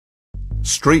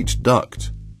Straight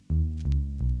duct.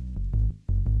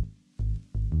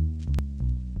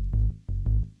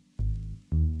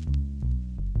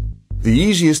 The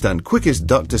easiest and quickest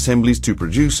duct assemblies to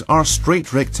produce are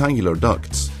straight rectangular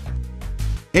ducts.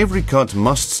 Every cut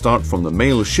must start from the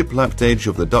male shiplapped edge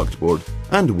of the ductboard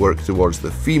and work towards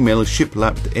the female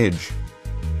shiplapped edge.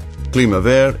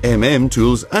 CLIMAVER MM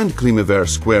tools and CLIMAVER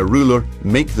square ruler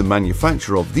make the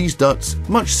manufacture of these ducts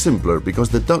much simpler because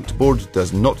the ductboard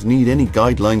does not need any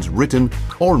guidelines written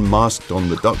or masked on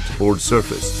the ductboard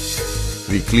surface.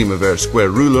 The CLIMAVER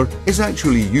square ruler is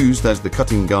actually used as the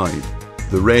cutting guide.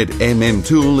 The red MM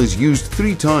tool is used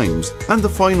 3 times and the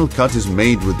final cut is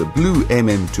made with the blue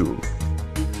MM tool.